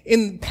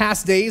in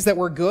past days that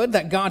were good,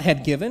 that God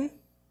had given,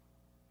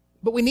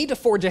 but we need to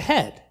forge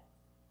ahead.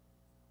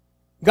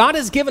 God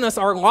has given us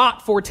our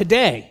lot for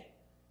today,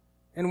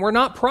 and we're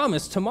not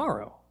promised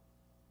tomorrow.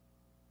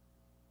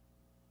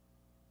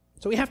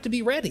 So we have to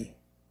be ready.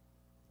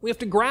 We have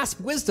to grasp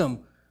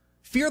wisdom,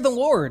 fear the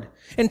Lord,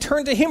 and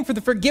turn to Him for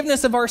the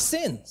forgiveness of our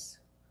sins.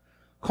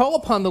 Call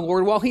upon the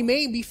Lord while He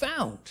may be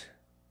found.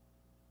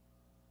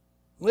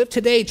 Live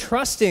today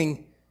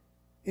trusting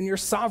in your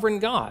sovereign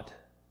God.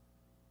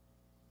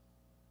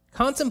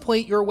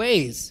 Contemplate your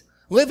ways.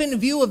 Live in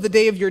view of the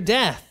day of your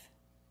death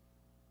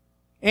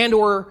and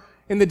or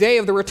in the day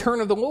of the return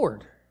of the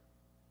Lord.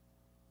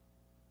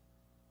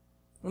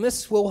 And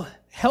this will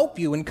help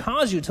you and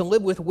cause you to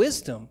live with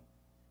wisdom.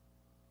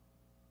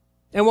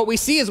 And what we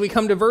see as we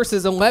come to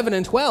verses 11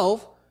 and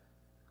 12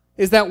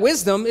 is that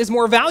wisdom is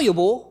more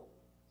valuable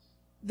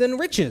than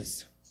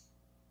riches.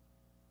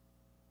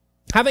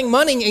 Having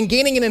money and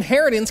gaining an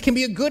inheritance can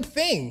be a good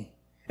thing,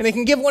 and it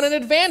can give one an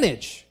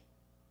advantage.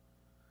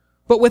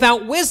 But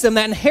without wisdom,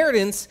 that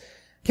inheritance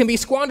can be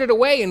squandered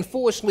away and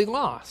foolishly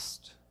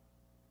lost.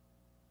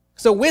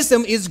 So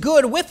wisdom is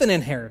good with an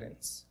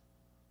inheritance.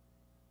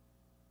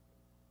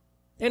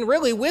 And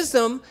really,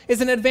 wisdom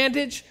is an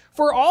advantage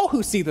for all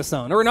who see the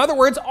sun, or in other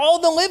words, all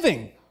the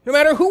living, no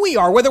matter who we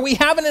are, whether we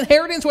have an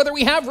inheritance, whether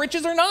we have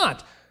riches or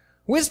not.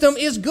 Wisdom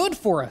is good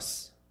for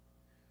us.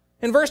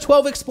 And verse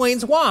 12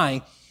 explains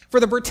why. For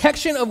the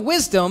protection of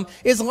wisdom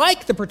is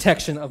like the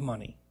protection of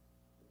money.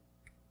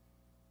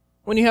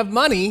 When you have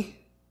money,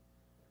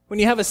 when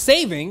you have a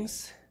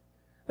savings,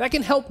 that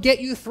can help get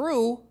you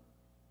through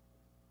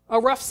a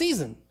rough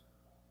season.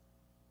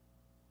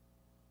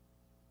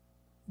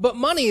 But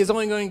money is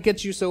only going to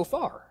get you so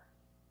far.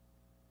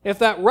 If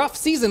that rough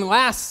season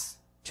lasts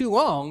too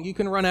long, you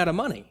can run out of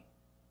money.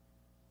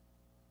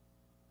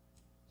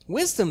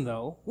 Wisdom,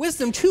 though,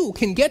 wisdom too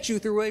can get you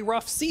through a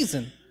rough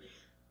season.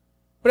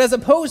 But as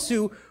opposed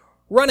to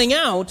running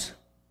out,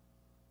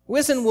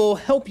 wisdom will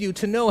help you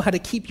to know how to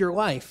keep your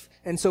life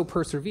and so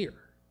persevere.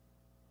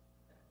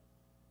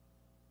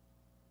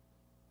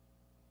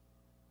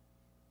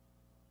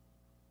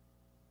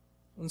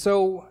 And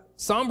so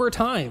somber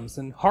times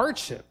and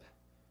hardship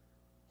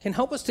can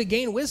help us to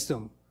gain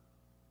wisdom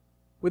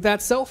with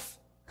that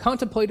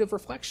contemplative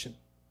reflection.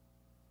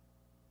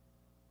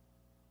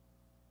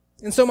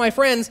 And so, my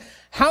friends,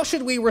 how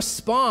should we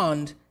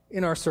respond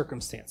in our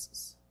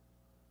circumstances?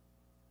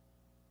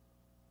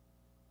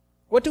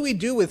 What do we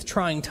do with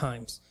trying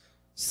times,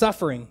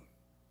 suffering,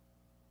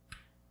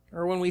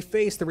 or when we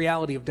face the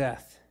reality of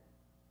death?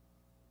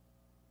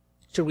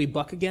 Should we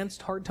buck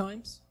against hard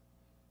times?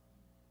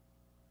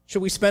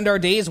 Should we spend our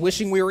days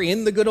wishing we were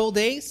in the good old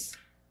days?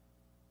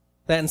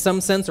 That in some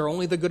sense are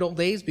only the good old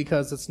days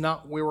because it's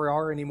not where we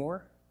are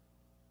anymore?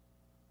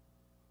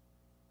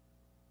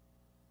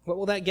 What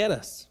will that get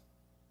us?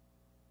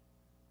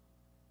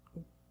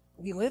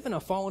 We live in a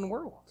fallen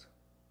world.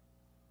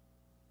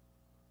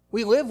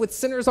 We live with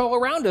sinners all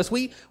around us.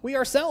 We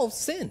ourselves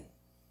sin.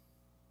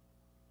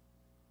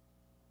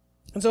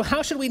 And so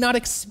how should we not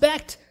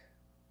expect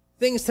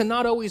things to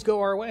not always go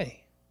our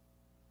way?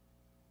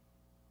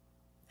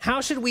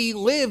 How should we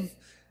live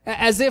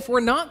as if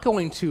we're not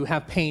going to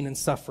have pain and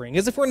suffering,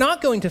 as if we're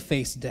not going to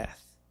face death?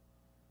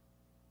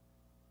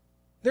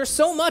 There's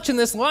so much in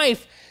this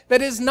life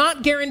that is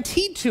not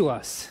guaranteed to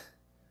us.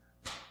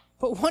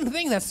 But one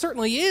thing that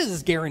certainly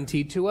is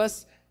guaranteed to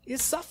us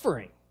is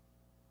suffering,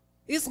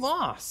 is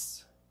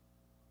loss.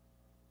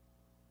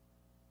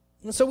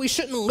 And so we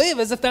shouldn't live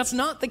as if that's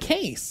not the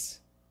case.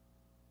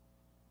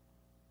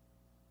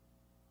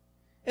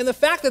 And the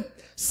fact that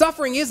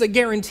suffering is a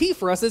guarantee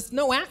for us is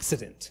no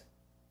accident.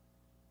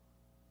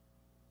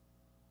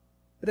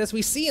 But as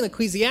we see in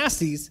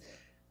Ecclesiastes,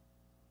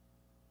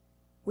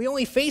 we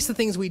only face the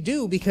things we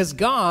do because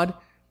God,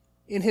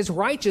 in his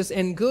righteous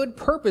and good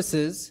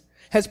purposes,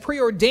 has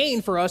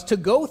preordained for us to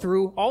go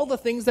through all the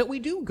things that we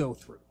do go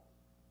through.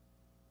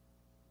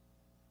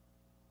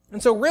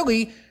 And so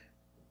really,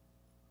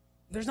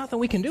 there's nothing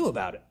we can do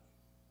about it.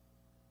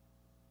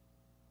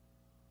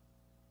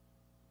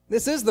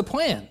 This is the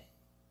plan.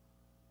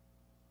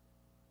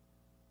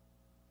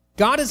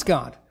 God is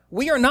God.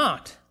 We are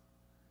not.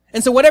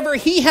 And so whatever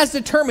he has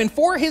determined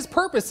for his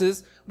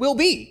purposes will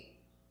be.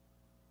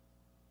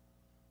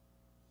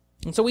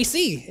 And so we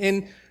see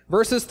in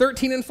verses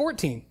 13 and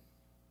 14,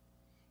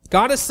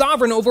 God is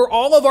sovereign over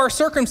all of our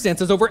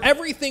circumstances, over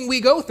everything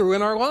we go through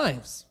in our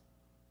lives.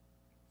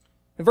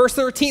 And verse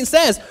 13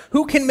 says,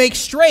 who can make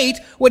straight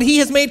what he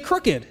has made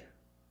crooked?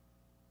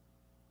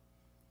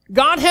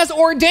 God has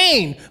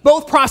ordained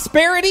both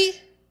prosperity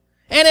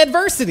and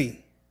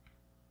adversity.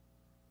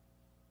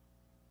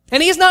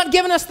 And he's not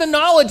given us the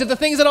knowledge of the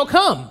things that'll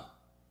come.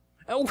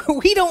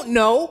 We don't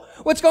know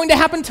what's going to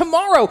happen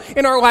tomorrow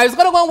in our lives,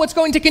 let alone what's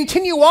going to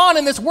continue on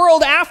in this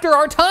world after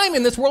our time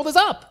in this world is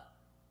up.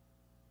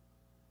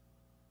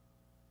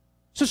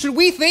 So should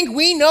we think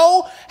we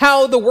know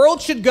how the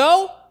world should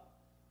go?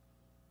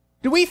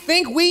 Do we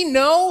think we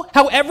know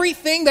how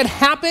everything that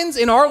happens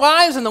in our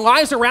lives and the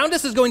lives around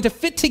us is going to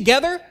fit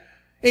together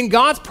in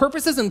God's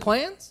purposes and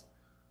plans?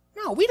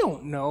 No, we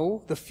don't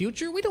know the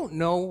future. We don't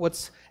know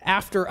what's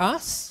after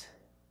us.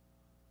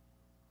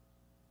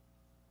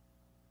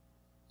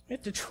 We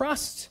have to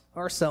trust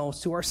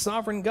ourselves to our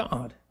sovereign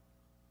God.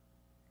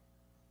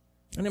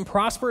 And in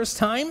prosperous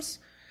times,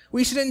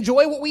 we should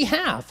enjoy what we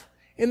have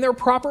in their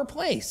proper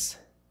place.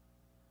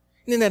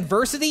 And in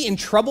adversity, in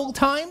troubled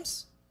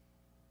times,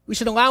 we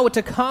should allow it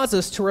to cause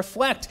us to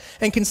reflect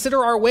and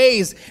consider our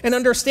ways and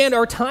understand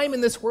our time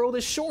in this world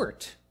is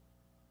short.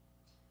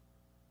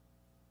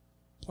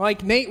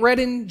 Like Nate read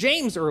in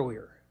James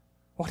earlier,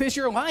 what is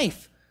your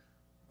life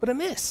but a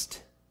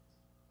mist,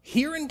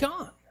 here and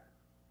gone?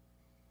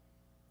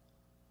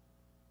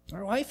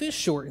 Our life is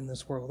short in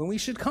this world, and we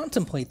should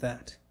contemplate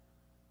that.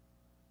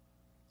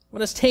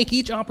 Let us take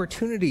each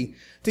opportunity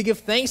to give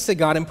thanks to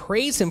God and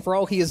praise him for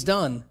all he has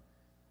done.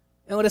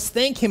 And let us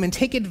thank him and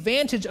take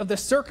advantage of the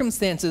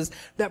circumstances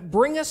that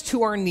bring us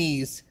to our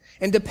knees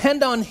and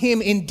depend on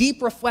him in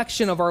deep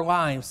reflection of our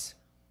lives.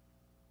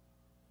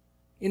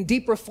 In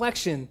deep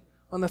reflection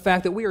on the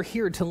fact that we are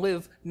here to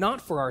live not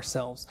for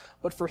ourselves,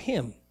 but for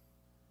him.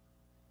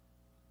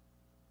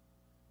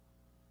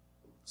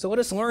 So let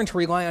us learn to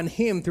rely on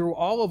him through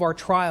all of our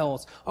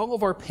trials, all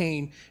of our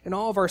pain, and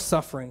all of our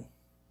suffering.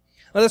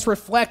 Let us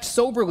reflect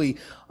soberly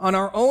on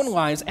our own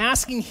lives,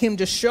 asking him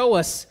to show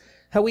us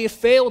how we have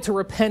failed to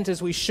repent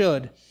as we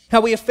should,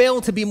 how we have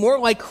failed to be more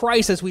like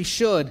Christ as we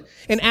should,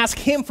 and ask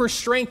him for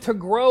strength to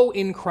grow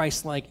in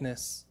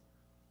Christ-likeness.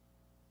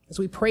 As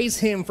we praise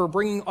him for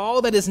bringing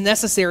all that is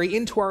necessary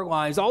into our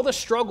lives, all the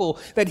struggle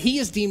that he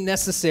has deemed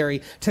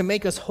necessary to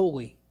make us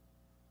holy.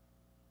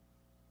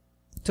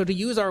 So to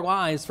use our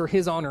lives for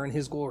his honor and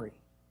his glory.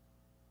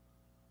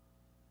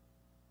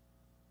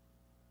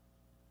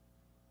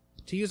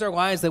 To use our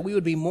lives that we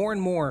would be more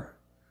and more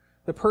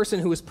the person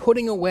who is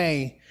putting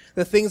away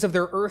the things of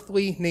their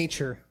earthly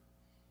nature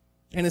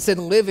and instead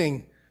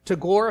living to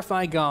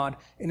glorify God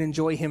and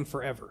enjoy him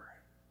forever.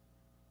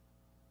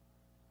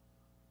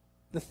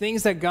 The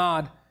things that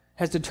God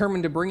has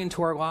determined to bring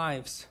into our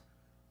lives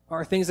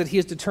are things that he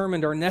has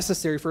determined are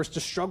necessary for us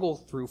to struggle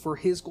through for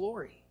his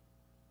glory,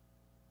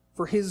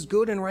 for his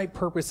good and right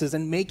purposes,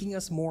 and making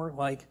us more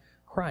like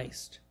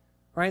Christ.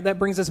 Right? That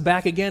brings us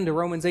back again to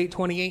Romans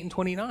 8:28 and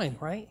 29,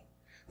 right?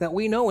 that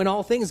we know in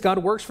all things God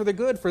works for the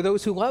good for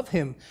those who love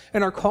him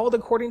and are called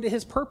according to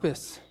his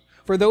purpose.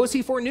 For those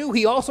he foreknew,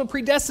 he also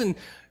predestined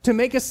to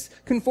make us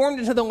conformed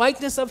into the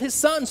likeness of his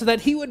Son, so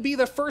that he would be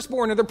the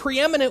firstborn or the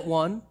preeminent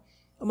one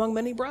among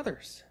many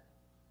brothers.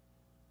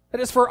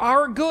 That is for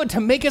our good, to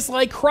make us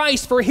like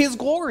Christ for his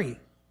glory.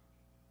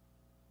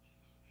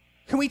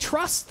 Can we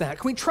trust that?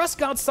 Can we trust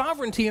God's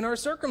sovereignty in our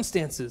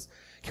circumstances?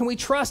 Can we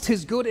trust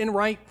his good and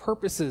right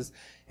purposes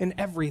in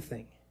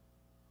everything?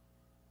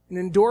 And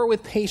endure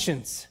with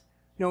patience,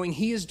 knowing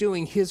he is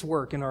doing his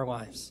work in our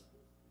lives.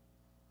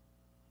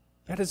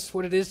 That is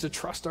what it is to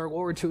trust our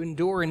Lord, to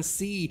endure and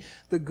see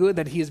the good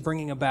that he is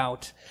bringing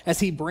about as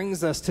he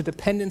brings us to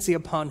dependency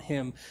upon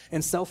him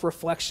and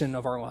self-reflection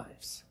of our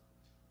lives.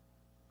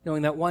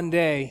 Knowing that one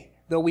day,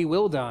 though we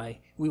will die,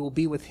 we will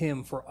be with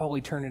him for all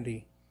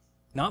eternity,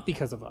 not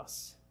because of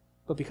us,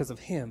 but because of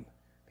him,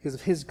 because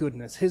of his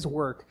goodness, his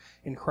work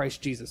in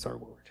Christ Jesus our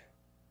Lord.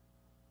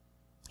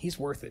 He's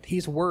worth it.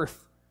 He's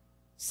worth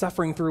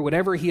suffering through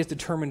whatever he is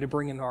determined to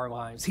bring into our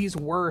lives. He's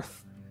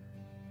worth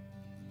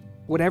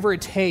whatever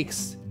it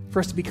takes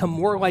for us to become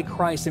more like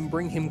Christ and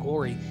bring him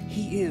glory.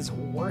 He is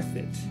worth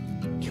it.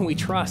 Can we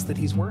trust that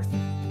he's worth it?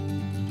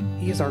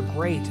 He is our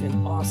great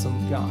and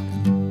awesome God.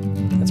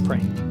 Let's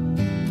pray.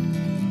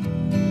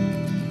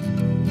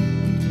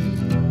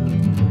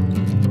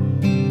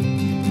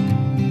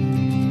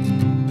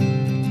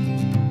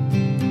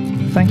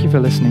 Thank you for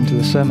listening to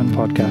the sermon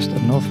podcast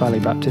of North Valley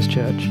Baptist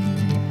Church.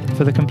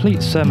 For the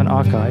complete sermon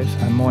archive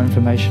and more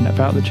information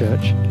about the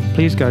church,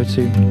 please go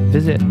to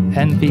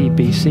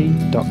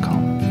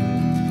visitnvbc.com.